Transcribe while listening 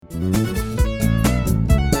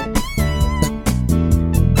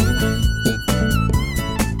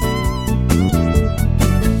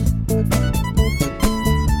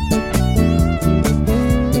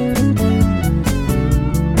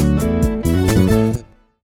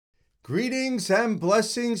Greetings and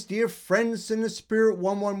blessings, dear friends in the Spirit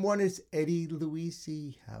 111. It's Eddie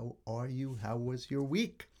Luisi. How are you? How was your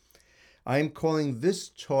week? I'm calling this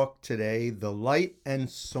talk today The Light and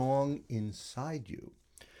Song Inside You,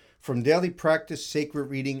 from Daily Practice, Sacred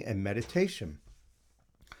Reading, and Meditation.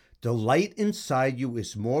 The light inside you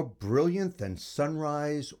is more brilliant than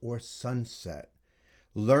sunrise or sunset.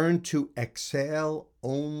 Learn to exhale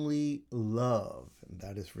only love. And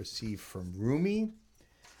that is received from Rumi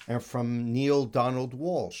and from Neale Donald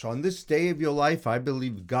Walsch. On this day of your life, I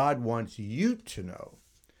believe God wants you to know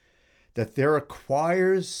that there are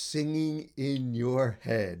choirs singing in your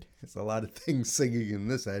head. There's a lot of things singing in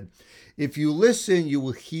this head. If you listen, you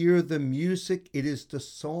will hear the music. It is the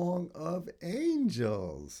song of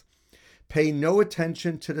angels. Pay no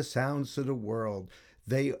attention to the sounds of the world.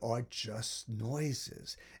 They are just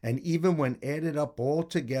noises. And even when added up all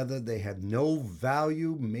together, they have no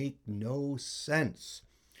value, make no sense.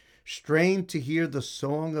 Strain to hear the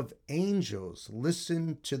song of angels.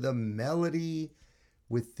 Listen to the melody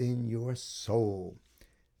within your soul.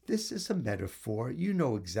 This is a metaphor. You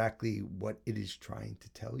know exactly what it is trying to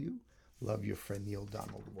tell you. Love, your friend Neale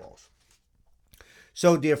Donald Walsch.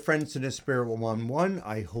 So, dear friends in the Spirit 111,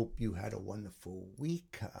 I hope you had a wonderful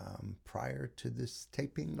week prior to this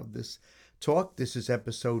taping of this talk. This is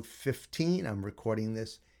episode 15. I'm recording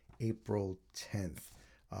this April 10th,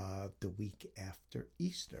 the week after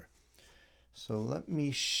Easter. So let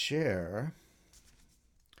me share.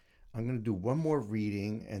 I'm going to do one more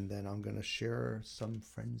reading, and then I'm going to share some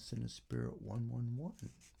friends in the Spirit 111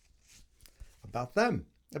 about them,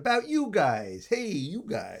 about you guys. Hey, you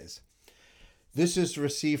guys. This is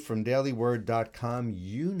received from dailyword.com.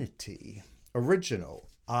 Unity. Original.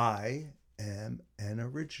 I am an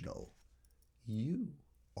original. You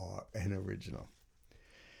are an original.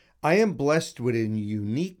 I am blessed with a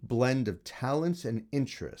unique blend of talents and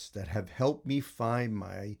interests that have helped me find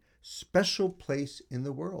my special place in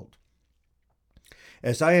the world.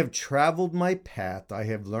 As I have traveled my path, I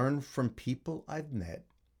have learned from people I've met,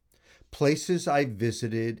 places I've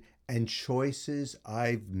visited, and choices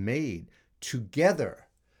I've made. Together,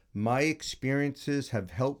 my experiences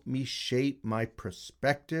have helped me shape my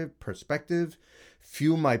perspective,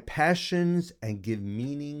 fuel my passions, and give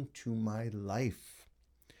meaning to my life.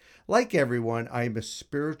 Like everyone, I am a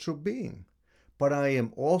spiritual being, but I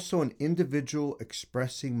am also an individual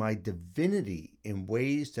expressing my divinity in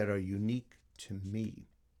ways that are unique to me.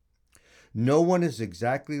 No one is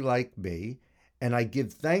exactly like me, and I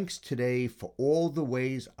give thanks today for all the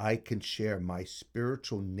ways I can share my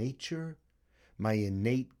spiritual nature, my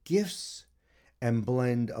innate gifts, and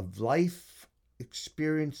blend of life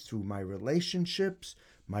experience through my relationships,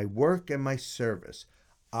 my work, and my service.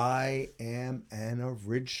 I am an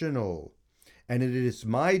original, and it is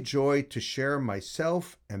my joy to share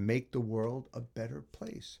myself and make the world a better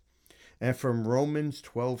place. And from Romans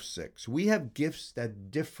 12:6, we have gifts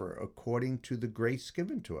that differ according to the grace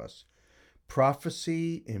given to us.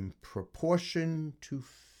 Prophecy in proportion to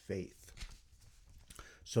faith.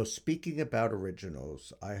 So speaking about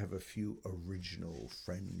originals, I have a few original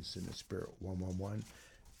friends in the Spirit 111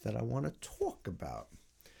 that I want to talk about.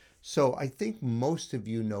 So I think most of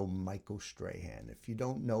you know Michael Strahan. If you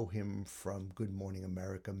don't know him from Good Morning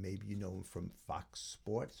America, maybe you know him from Fox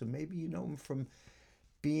Sports, or maybe you know him from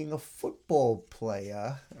being a football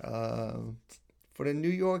player for the New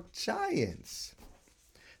York Giants.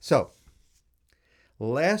 So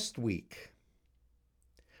last week,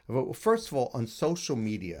 well, first of all, on social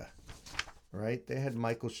media, right, they had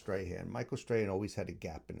Michael Strahan. Michael Strahan always had a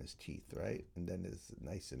gap in his teeth, right? And then it's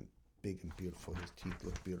nice and big and beautiful. His teeth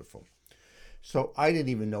look beautiful. So I didn't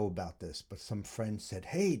even know about this, but some friend said,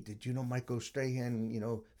 hey, did you know Michael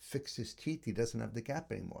Strahan, fixed his teeth? He doesn't have the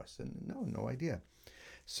gap anymore. I said, no idea.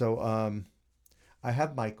 So I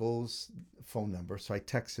have Michael's phone number. So I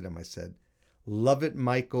texted him. I said, love it,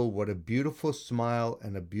 Michael. What a beautiful smile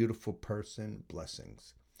and a beautiful person.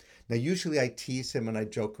 Blessings. Now, usually I tease him and I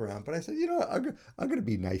joke around, but I said, I'm going to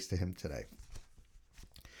be nice to him today.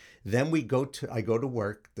 Then I go to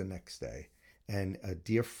work the next day, and a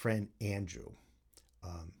dear friend, Andrew,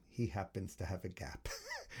 he happens to have a gap.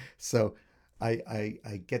 So I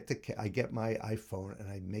get my iPhone and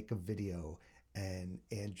I make a video, and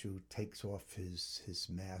Andrew takes off his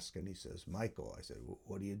mask and he says, Michael, I said,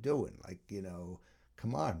 what are you doing?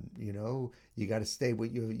 Come on, you got to stay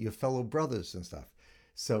with your fellow brothers and stuff.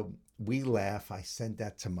 So we laugh. I sent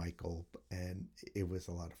that to Michael, and it was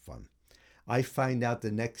a lot of fun. I find out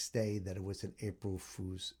the next day that it was an April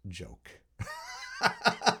Fool's joke.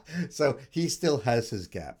 So he still has his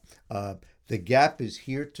gap. The gap is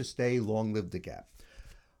here to stay. Long live the gap.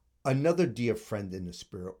 Another dear friend in the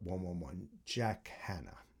spirit, 111, Jack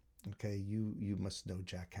Hanna. Okay, you must know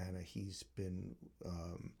Jack Hanna. He's been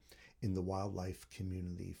in the wildlife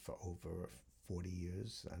community for over 40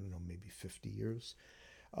 years. I don't know, maybe 50 years.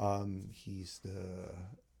 He's the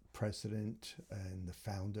president and the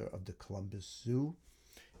founder of the Columbus Zoo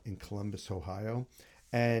in Columbus, Ohio,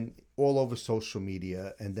 and all over social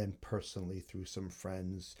media, and then personally through some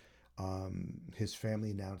friends. His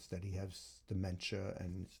family announced that he has dementia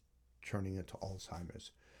and turning into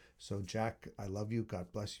Alzheimer's. So, Jack, I love you.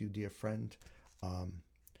 God bless you, dear friend. Um,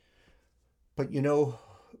 but you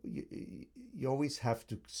always have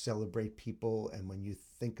to celebrate people. And when you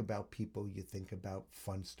think about people, you think about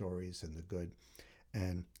fun stories and the good.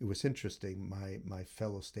 And it was interesting. My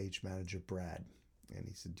fellow stage manager, Brad, and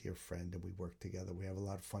he's a dear friend, and we work together. We have a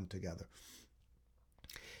lot of fun together.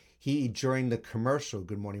 He, during the commercial,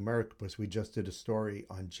 Good Morning America, was we just did a story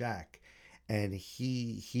on Jack, and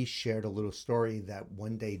he shared a little story that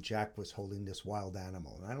one day Jack was holding this wild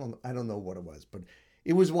animal, and I don't know what it was, but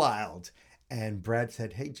it was wild. And Brad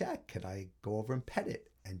said, "Hey Jack, can I go over and pet it?"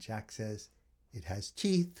 And Jack says, "It has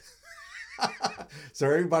teeth." So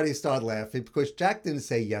everybody started laughing because Jack didn't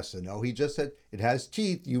say yes or no. He just said, "It has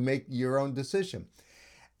teeth. You make your own decision."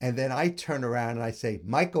 And then I turn around and I say,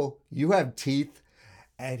 "Michael, you have teeth."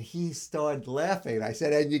 And he started laughing. I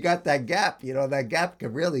said, "And you got that gap. That gap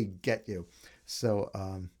can really get you." So,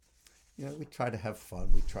 we try to have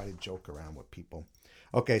fun. We try to joke around with people.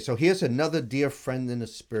 Okay, so here's another dear friend in the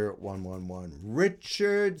spirit, 111,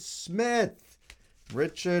 Richard Smith.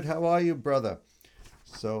 Richard, how are you, brother?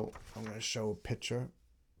 So I'm going to show a picture.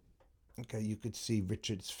 Okay, you could see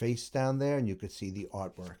Richard's face down there, and you could see the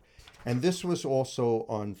artwork. And this was also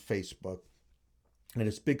on Facebook. And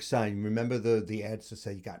it's big sign. Remember the ads that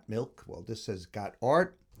say got milk? Well, this says got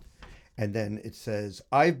art. And then it says,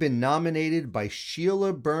 "I've been nominated by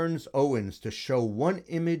Sheila Burns Owens to show one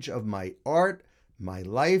image of my art, my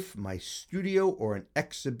life, my studio, or an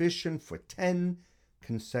exhibition for 10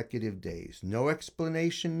 consecutive days. No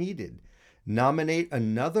explanation needed. Nominate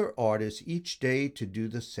another artist each day to do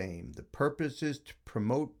the same. The purpose is to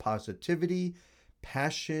promote positivity,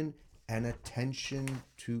 passion, and attention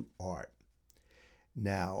to art."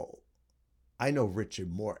 Now, I know Richard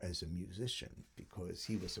more as a musician because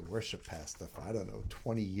he was a worship pastor for, I don't know,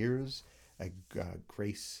 20 years at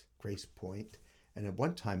Grace Point. And at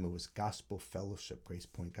one time it was Gospel Fellowship, Grace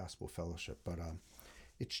Point Gospel Fellowship. But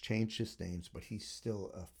it's changed his names, but he's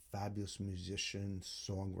still a fabulous musician,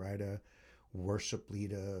 songwriter, worship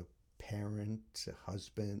leader, parent,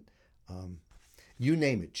 husband. You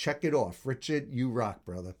name it. Check it off. Richard, you rock,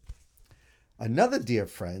 brother. Another dear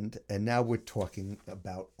friend, and now we're talking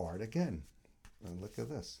about art again. And look at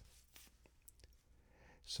this.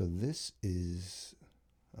 So this is,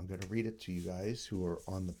 I'm going to read it to you guys who are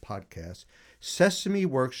on the podcast. Sesame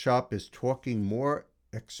Workshop is talking more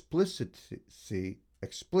explicitly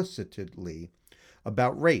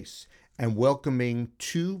about race and welcoming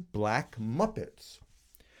 2 black Muppets.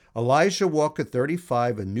 Elijah Walker,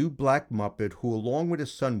 35, a new black Muppet, who along with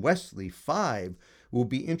his son Wesley, 5, will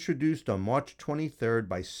be introduced on March 23rd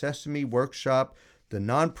by Sesame Workshop, the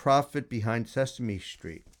nonprofit behind Sesame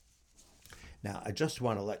Street. Now, I just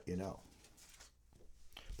want to let you know,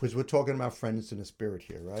 because we're talking about friends in the spirit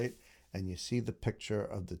here, right? And you see the picture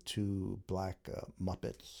of the 2 black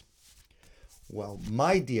Muppets. Well,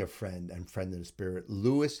 my dear friend and friend in the spirit,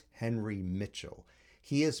 Lewis Henry Mitchell,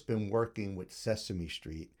 he has been working with Sesame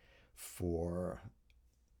Street for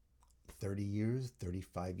 30 years,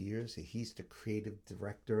 35 years. He's the creative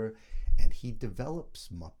director, and he develops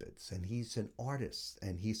Muppets, and he's an artist,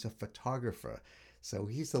 and he's a photographer. So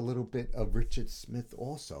he's a little bit of Richard Smith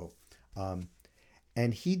also.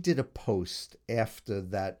 And he did a post after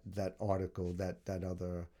that article, that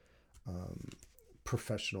other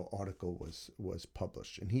professional article was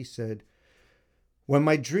published. And he said, "When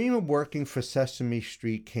my dream of working for Sesame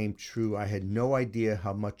Street came true, I had no idea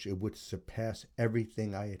how much it would surpass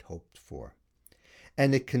everything I had hoped for.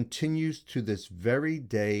 And it continues to this very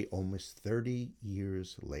day, almost 30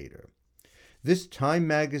 years later. This Time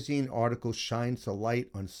magazine article shines a light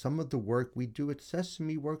on some of the work we do at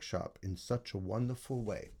Sesame Workshop in such a wonderful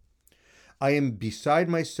way. I am beside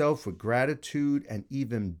myself with gratitude and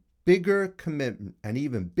even bigger commitment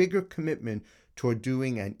toward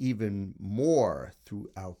doing and even more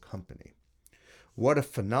through our company. What a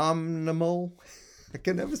phenomenal," I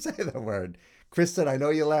can never say that word. Kristen, I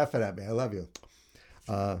know you're laughing at me. I love you.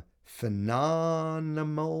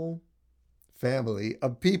 Phenomenal family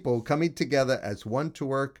of people coming together as one to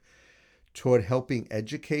work toward helping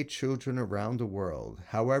educate children around the world.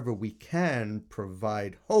 However, we can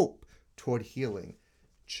provide hope toward healing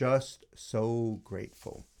just so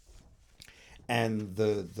grateful. And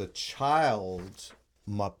the child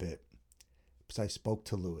Muppet, because I spoke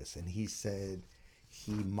to Lewis, and he said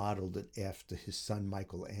he modeled it after his son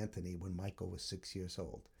Michael Anthony when Michael was 6 years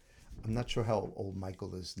old. I'm not sure how old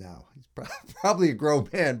Michael is now. He's probably a grown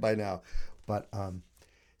man by now. But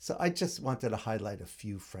so I just wanted to highlight a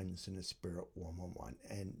few friends in the Spirit 111.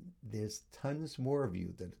 And there's tons more of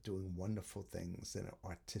you that are doing wonderful things and are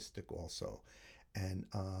artistic also. And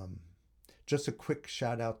just a quick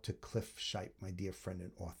shout out to Cliff Shipe, my dear friend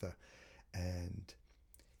and author. And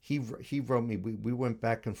he wrote me, we went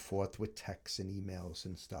back and forth with texts and emails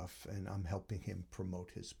and stuff. And I'm helping him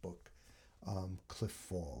promote his book, Cliff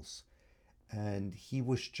Falls. And he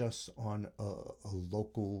was just on a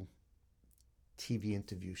local TV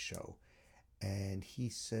interview show. And he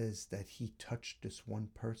says that he touched this one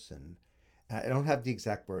person. I don't have the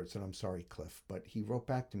exact words, and I'm sorry, Cliff, but he wrote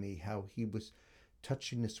back to me how he was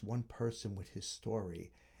touching this one person with his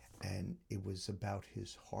story. And it was about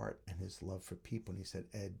his heart and his love for people. And he said,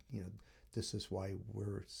 Ed, this is why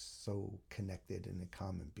we're so connected and in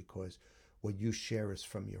common, because what you share is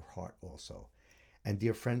from your heart also. And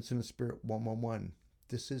dear friends in the Spirit 111,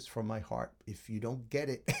 this is from my heart. If you don't get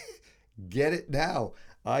it, get it now.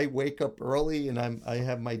 I wake up early and I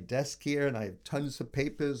have my desk here and I have tons of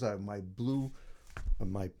papers. I have my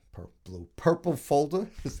purple folder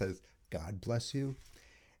that says, God bless you.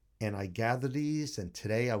 And I gather these. And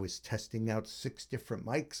today I was testing out 6 different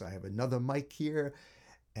mics. I have another mic here.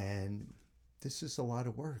 And this is a lot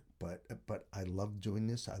of work, but I love doing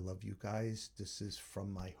this. I love you guys. This is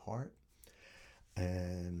from my heart.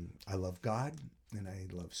 And I love God, and I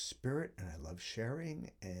love Spirit, and I love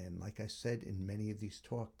sharing. And like I said in many of these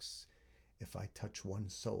talks, if I touch one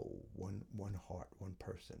soul, one heart, one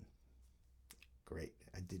person, great,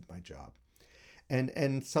 I did my job.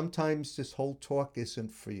 And sometimes this whole talk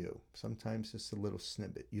isn't for you. Sometimes it's a little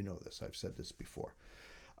snippet. You know this. I've said this before.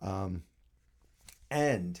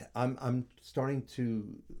 And I'm starting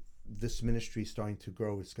to, this ministry is starting to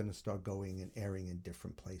grow. It's going to start going and airing in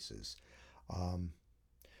different places.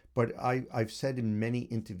 But I've said in many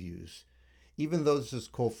interviews, even though this is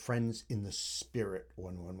called Friends in the Spirit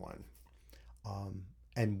 111,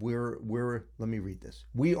 and we're let me read this.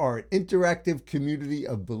 We are an interactive community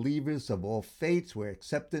of believers of all faiths where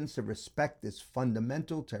acceptance and respect is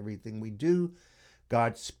fundamental to everything we do.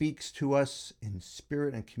 God speaks to us in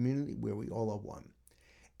spirit and community where we all are one.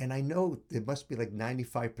 And I know there must be like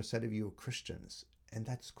 95% of you are Christians, and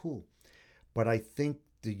that's cool. But I think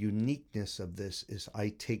the uniqueness of this is I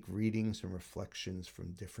take readings and reflections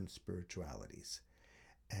from different spiritualities.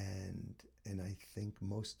 And I think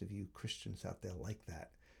most of you Christians out there like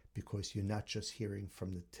that, because you're not just hearing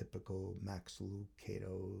from the typical Max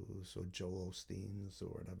Lucados or Joel Osteens or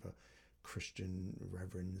whatever Christian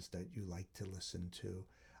reverends that you like to listen to.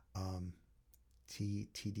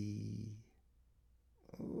 TD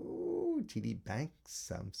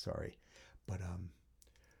Banks, I'm sorry. But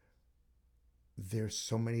there's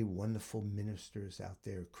so many wonderful ministers out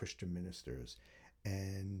there, Christian ministers,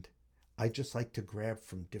 and I just like to grab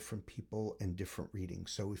from different people and different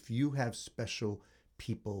readings. So if you have special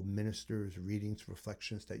people, ministers, readings,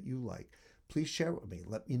 reflections that you like, please share with me.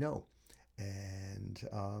 Let me know. And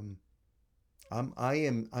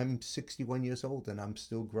I'm 61 years old, and I'm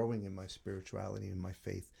still growing in my spirituality and my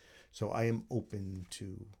faith. So I am open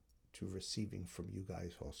to receiving from you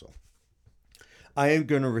guys also. I'm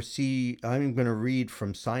going to read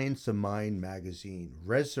from Science of Mind magazine,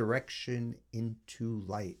 Resurrection into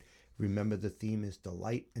Light. Remember, the theme is the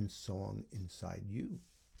light and song inside you.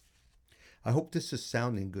 I hope this is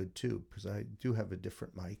sounding good too, because I do have a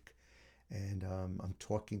different mic, and I'm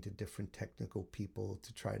talking to different technical people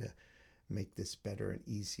to try to make this better and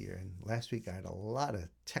easier. And last week I had a lot of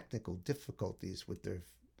technical difficulties with the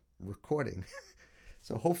recording.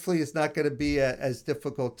 So hopefully it's not going to be as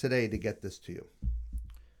difficult today to get this to you.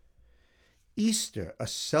 Easter, a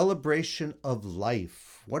celebration of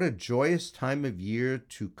life. What a joyous time of year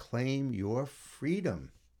to claim your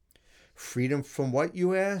freedom. Freedom from what,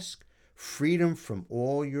 you ask? Freedom from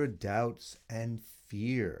all your doubts and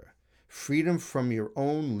fear. Freedom from your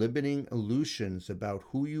own limiting illusions about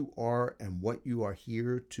who you are and what you are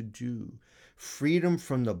here to do. Freedom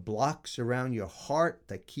from the blocks around your heart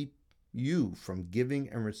that keep you from giving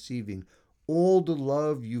and receiving all the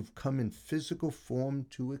love you've come in physical form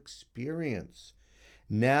to experience.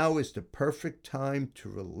 Now is the perfect time to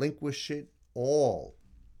relinquish it all.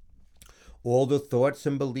 All the thoughts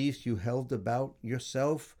and beliefs you held about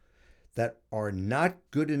yourself that are not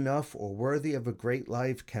good enough or worthy of a great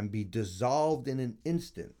life can be dissolved in an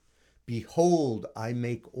instant. Behold, I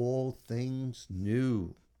make all things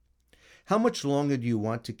new. How much longer do you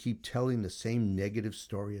want to keep telling the same negative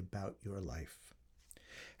story about your life?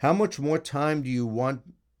 How much more time do you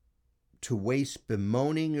want to waste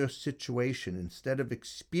bemoaning your situation instead of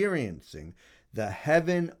experiencing the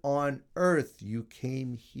heaven on earth you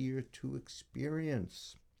came here to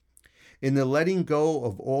experience? In the letting go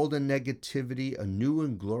of all the negativity, a new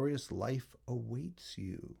and glorious life awaits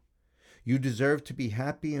you. You deserve to be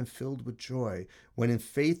happy and filled with joy. When in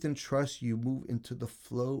faith and trust you move into the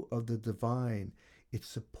flow of the divine, it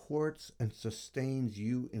supports and sustains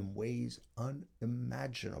you in ways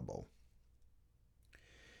unimaginable.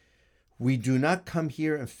 We do not come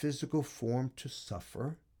here in physical form to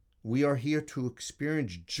suffer. We are here to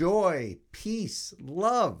experience joy, peace,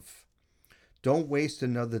 love. Don't waste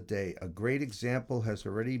another day. A great example has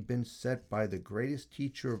already been set by the greatest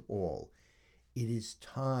teacher of all. It is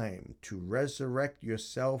time to resurrect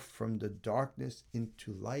yourself from the darkness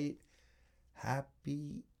into light.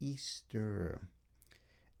 Happy Easter.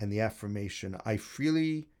 And the affirmation, I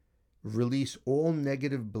freely release all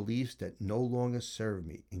negative beliefs that no longer serve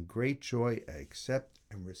me. In great joy, I accept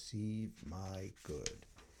and receive my good.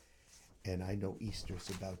 And I know Easter is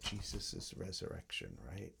about Jesus' resurrection,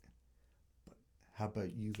 right? But how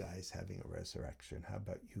about you guys having a resurrection? How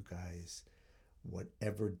about you guys,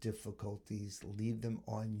 whatever difficulties, leave them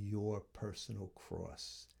on your personal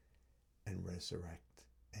cross and resurrect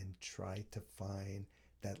and try to find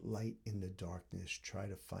that light in the darkness. Try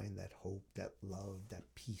to find that hope, that love,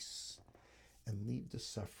 that peace, and leave the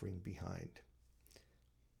suffering behind.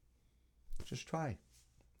 Just try,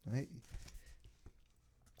 right?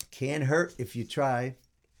 Can't hurt if you try.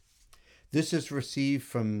 This is received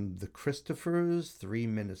from the Christophers, 3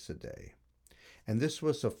 minutes a day. And this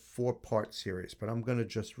was a 4-part series, but I'm going to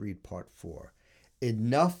just read part 4.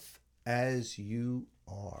 Enough as you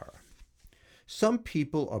are. Some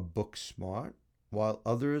people are book smart, while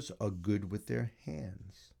others are good with their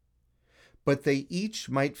hands. But they each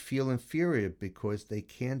might feel inferior because they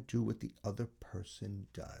can't do what the other person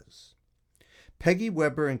does. Peggy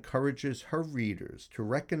Weber encourages her readers to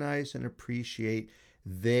recognize and appreciate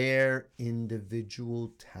their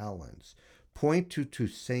individual talents, pointing to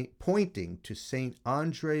Saint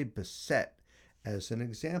Andre Bessette as an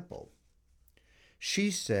example.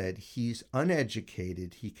 She said he's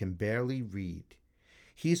uneducated, he can barely read.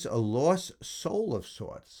 He's a lost soul of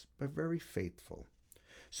sorts, but very faithful.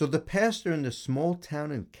 So the pastor in the small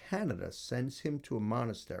town in Canada sends him to a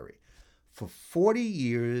monastery. For 40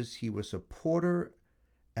 years, he was a porter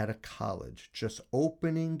at a college, just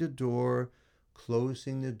opening the door,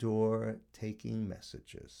 closing the door, taking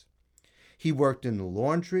messages. He worked in the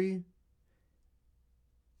laundry.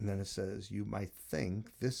 And then it says, you might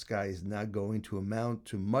think this guy is not going to amount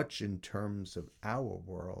to much in terms of our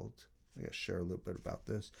world. I'm going to share a little bit about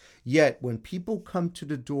this. Yet, when people come to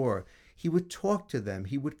the door, he would talk to them.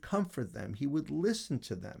 He would comfort them. He would listen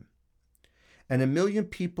to them. And 1 million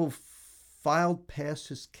people filed past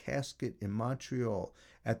his casket in Montreal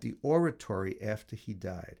at the oratory after he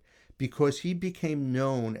died, because he became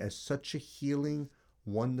known as such a healing,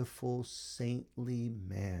 wonderful, saintly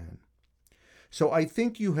man. So I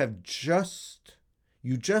think you just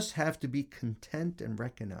have to be content and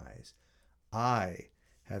recognize, I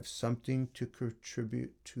have something to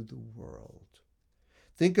contribute to the world.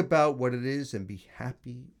 Think about what it is and be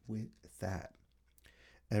happy with that.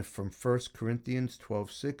 And from 1 Corinthians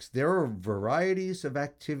 12:6, there are varieties of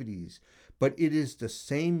activities, but it is the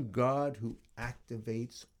same God who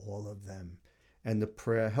activates all of them. And the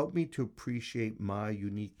prayer, help me to appreciate my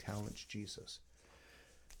unique talents, Jesus.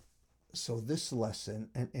 So this lesson,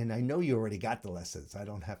 and I know you already got the lessons, I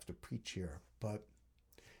don't have to preach here, but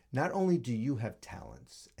not only do you have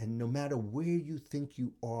talents, and no matter where you think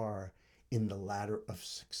you are in the ladder of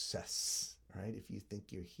success, right? If you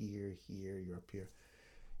think you're here, you're up here,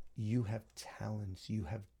 you have talents, you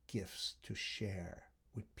have gifts to share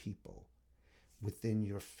with people within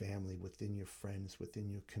your family, within your friends, within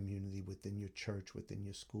your community, within your church, within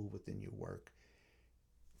your school, within your work.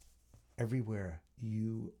 Everywhere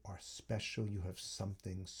you are special, you have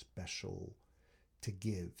something special to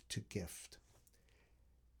give, to gift.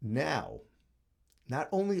 Now, not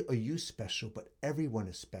only are you special, but everyone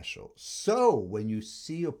is special. So when you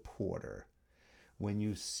see a porter, when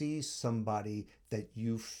you see somebody that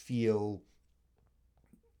you feel,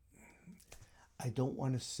 I'm not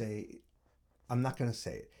going to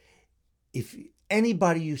say it. If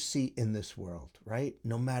anybody you see in this world, right,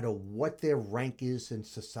 no matter what their rank is in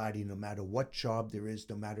society, no matter what job there is,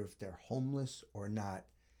 no matter if they're homeless or not,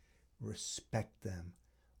 respect them,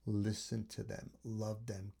 listen to them, love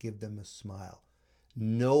them, give them a smile.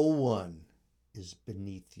 No one is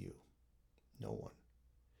beneath you. No one.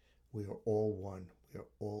 We are all one. We are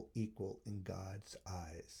all equal in God's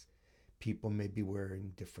eyes. People may be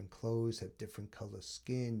wearing different clothes, have different color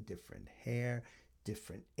skin, different hair,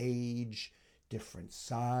 different age, different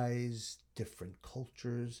size, different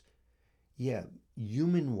cultures. Yeah,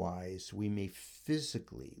 human-wise, we may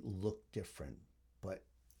physically look different, but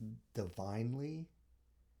divinely,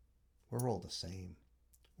 we're all the same.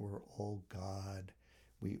 We're all God.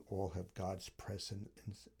 We all have God's presence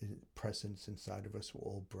inside of us. We're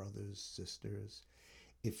all brothers, sisters.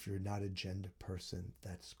 If you're not a gender person,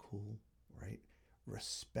 that's cool, right?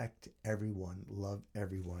 Respect everyone. Love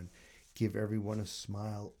everyone. Give everyone a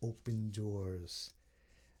smile. Open doors.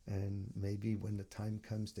 And maybe when the time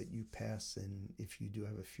comes that you pass, and if you do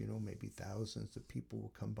have a funeral, maybe thousands of people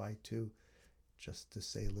will come by too, just to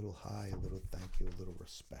say a little hi, a little thank you, a little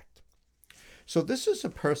respect. So this is a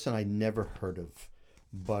person I never heard of,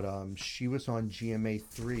 but she was on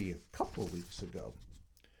GMA3 a couple of weeks ago.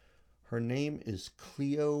 Her name is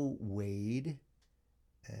Cleo Wade,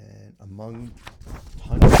 and among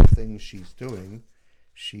tons of things she's doing,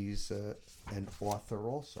 she's an author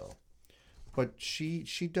also. But she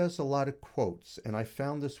does a lot of quotes, and I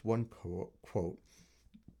found this one quote,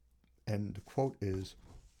 and the quote is,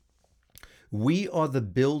 "We are the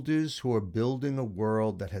builders who are building a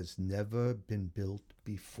world that has never been built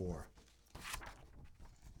before."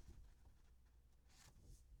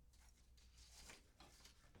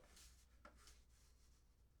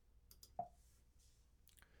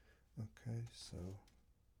 Okay, so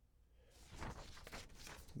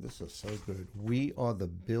this is so good. We are the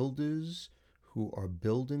builders who are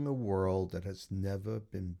building a world that has never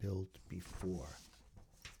been built before.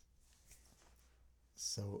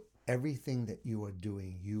 So everything that you are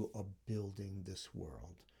doing, you are building this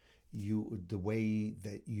world. The way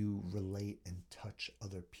that you relate and touch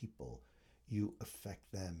other people, you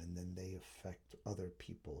affect them, and then they affect other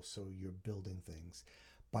people. So you're building things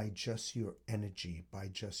by just your energy, by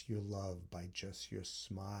just your love, by just your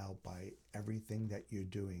smile, by everything that you're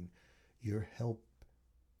doing. You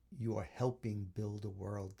are helping build a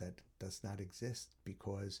world that does not exist,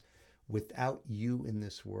 because without you in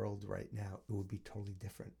this world right now, it would be totally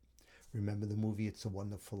different. Remember the movie It's a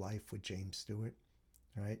Wonderful Life with James Stewart,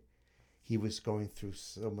 right? He was going through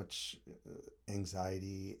so much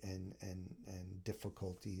anxiety and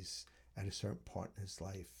difficulties at a certain point in his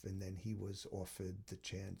life, and then he was offered the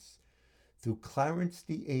chance through Clarence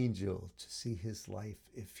the Angel to see his life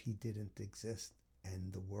if he didn't exist,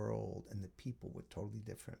 and the world and the people were totally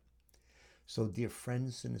different. So dear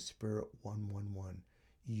friends in the Spirit 111,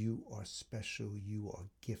 you are special, you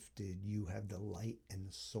are gifted, you have the light and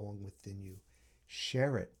the song within you.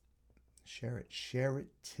 Share it. Share it. Share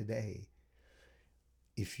it today.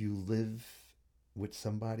 If you live with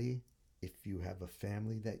somebody, if you have a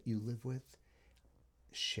family that you live with,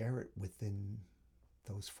 share it within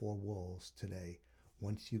those four walls today.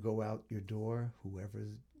 Once you go out your door,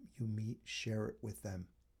 whoever you meet, share it with them.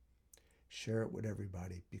 Share it with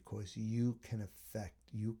everybody, because you can affect,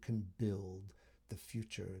 you can build the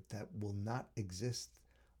future that will not exist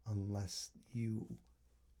unless you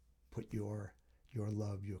put your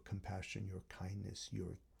love, your compassion, your kindness,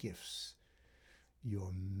 your gifts,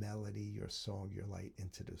 your melody, your song, your light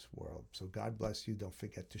into this world. So God bless you. Don't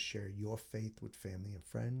forget to share your faith with family and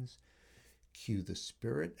friends. Cue the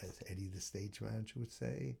spirit, as Eddie the stage manager would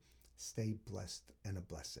say. Stay blessed and a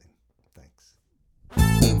blessing. Thanks.